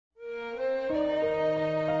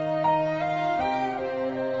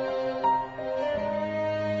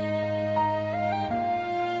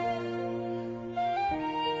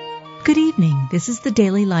Good evening. This is the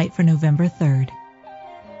Daily Light for November 3rd.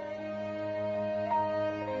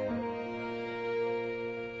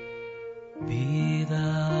 Be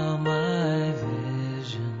thou my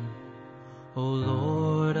vision, O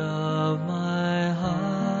Lord of my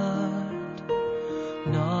heart,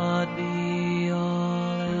 not be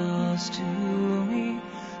all else to me,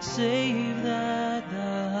 save that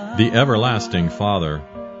thou... The everlasting Father.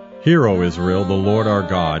 Hear, O Israel, the Lord our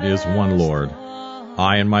God is one Lord.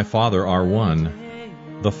 I and my Father are one.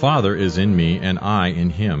 The Father is in me, and I in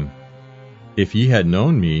him. If ye had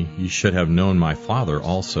known me, ye should have known my Father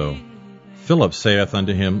also. Philip saith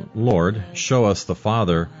unto him, Lord, show us the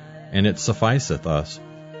Father, and it sufficeth us.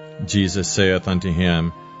 Jesus saith unto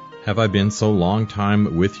him, Have I been so long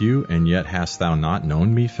time with you, and yet hast thou not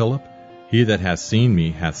known me, Philip? He that hath seen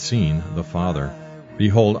me hath seen the Father.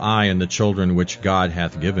 Behold, I and the children which God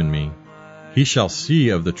hath given me. He shall see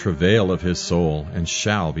of the travail of his soul, and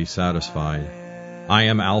shall be satisfied. I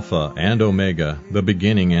am Alpha and Omega, the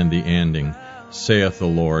beginning and the ending, saith the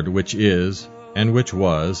Lord, which is, and which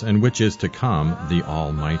was, and which is to come, the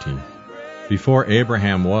Almighty. Before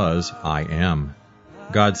Abraham was, I am.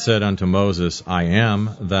 God said unto Moses, I am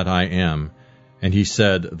that I am. And he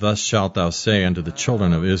said, Thus shalt thou say unto the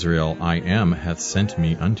children of Israel, I am hath sent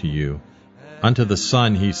me unto you. Unto the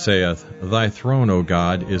Son he saith, Thy throne, O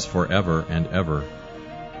God, is forever and ever.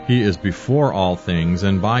 He is before all things,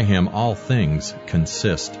 and by him all things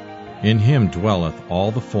consist. In him dwelleth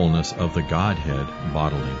all the fullness of the Godhead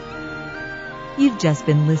bodily. You've just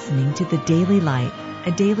been listening to The Daily Light,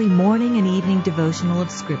 a daily morning and evening devotional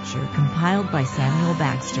of Scripture compiled by Samuel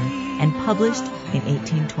Baxter and published in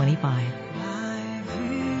 1825.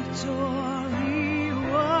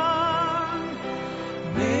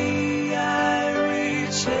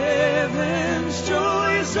 Heaven's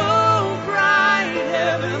joy so bright,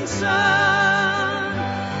 heaven's sun,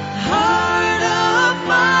 heart of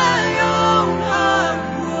my own heart,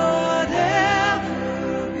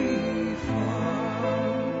 whatever befall,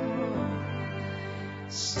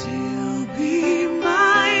 still be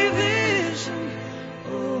my vision,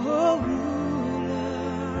 O ruler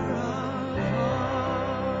of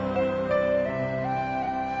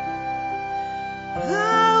all.